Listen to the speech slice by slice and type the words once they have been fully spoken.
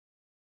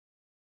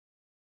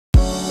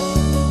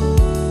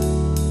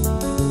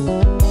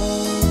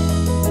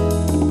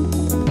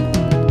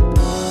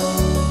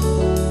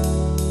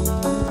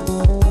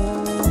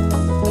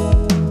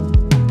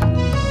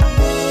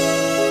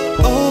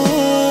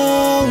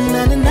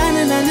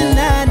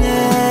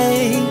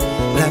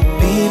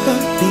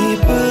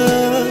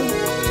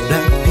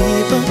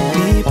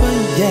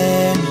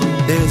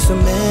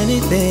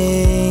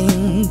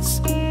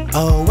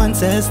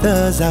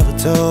ancestors have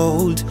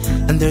told.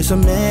 And there's so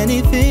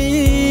many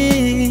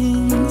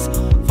things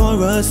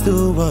for us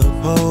to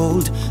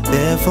uphold.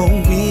 Therefore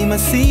we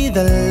must see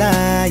the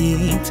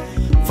light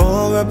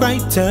for a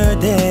brighter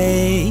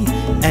day,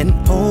 and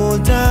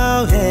hold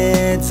our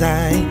heads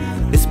high.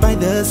 Despite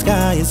the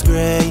sky is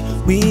gray,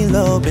 we'll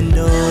open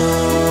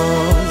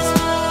doors.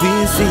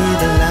 We'll see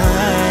the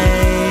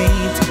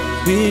light.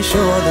 We'll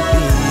show the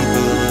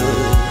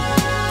people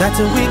that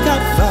we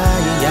got fight.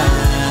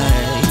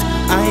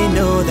 I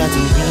know that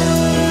we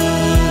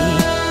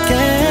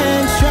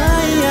can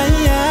strive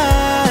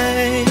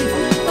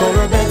for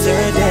a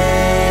better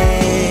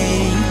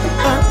day,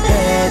 a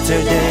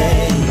better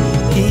day.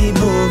 Keep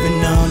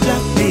moving on,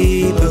 black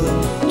people.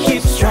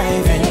 Keep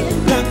striving,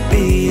 black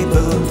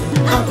people.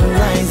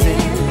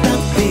 Uprising,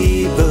 black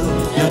people.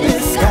 No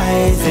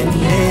disguising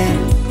it,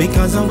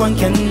 because no one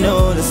can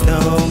know the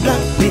snow.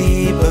 Black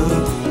people,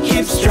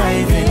 keep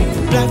striving,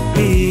 black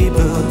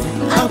people.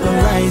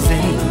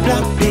 Uprising,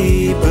 black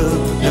people.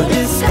 No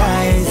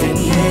disguising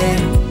it,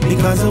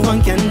 because no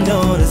one can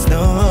know the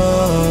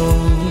snow.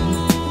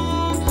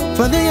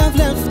 For they have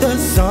left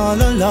us all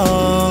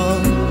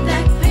alone.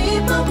 Black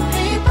people,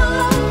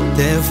 people.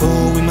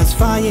 Therefore we must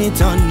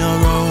fight on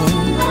our own.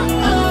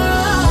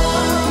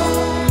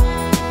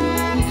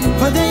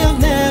 For they have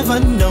never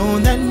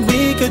known that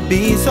we could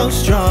be so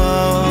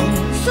strong.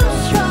 So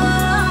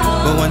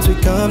strong. But once we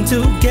come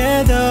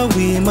together,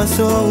 we must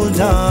hold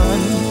on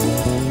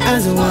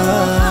as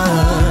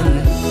one.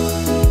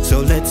 So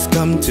let's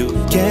come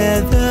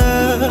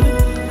together,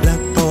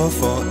 black power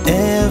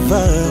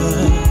forever.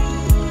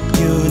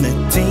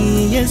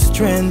 Unity is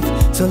strength,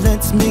 so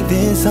let's make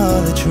this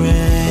all a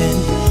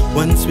trend.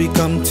 Once we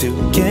come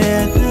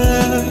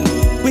together,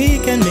 we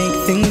can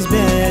make things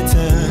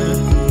better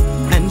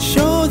and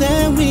show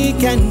that we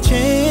can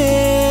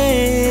change.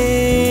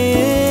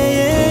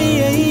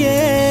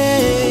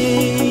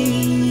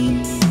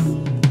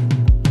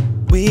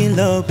 We'll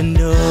open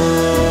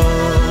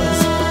doors,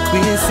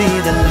 we'll see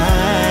the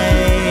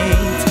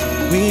light,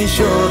 we'll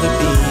show the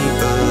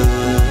people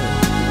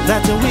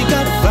that we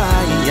got fight.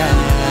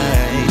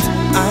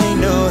 I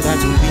know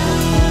that we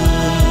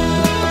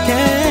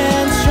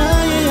can strive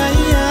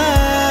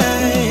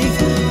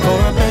for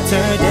a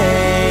better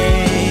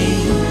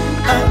day,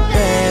 a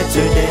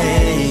better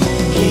day.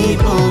 Keep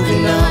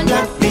moving on,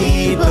 black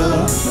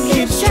people.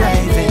 Keep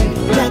striving,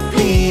 black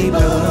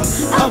people.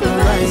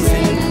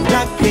 Uprising,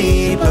 black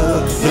people.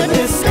 No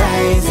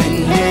disguising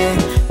it,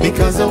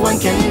 because no one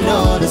can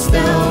know the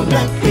snow.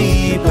 Black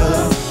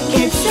people,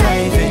 keep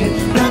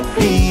striving, black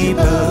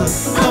people.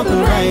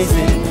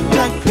 Uprising,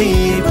 black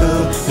people.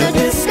 No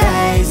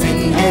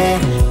disguising it,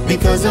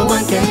 because no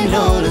one can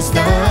know the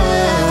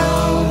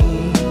snow.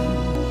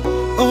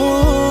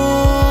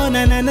 Oh,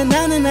 na na na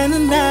na na na na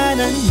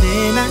na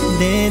na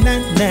na na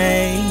na.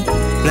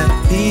 Black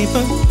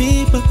people,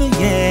 people,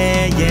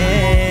 yeah,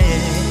 yeah.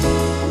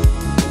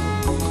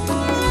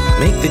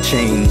 Make the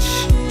change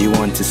you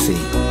want to see.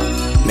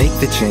 Make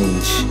the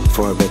change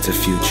for a better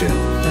future.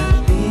 Black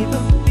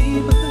people,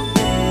 people,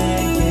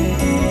 yeah,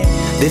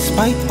 yeah.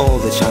 Despite all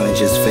the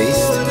challenges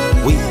faced,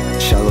 we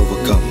shall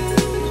overcome.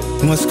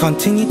 We must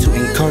continue to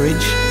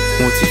encourage,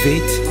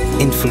 motivate,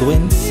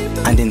 influence,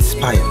 and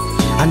inspire,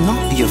 and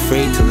not be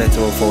afraid to let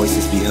our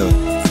voices be heard.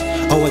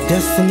 Our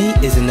destiny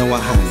is in our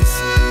hands.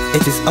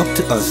 It is up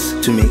to us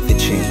to make the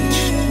change.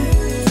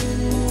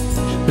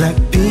 Black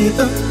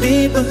people,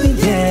 people,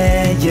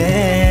 yeah,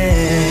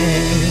 yeah.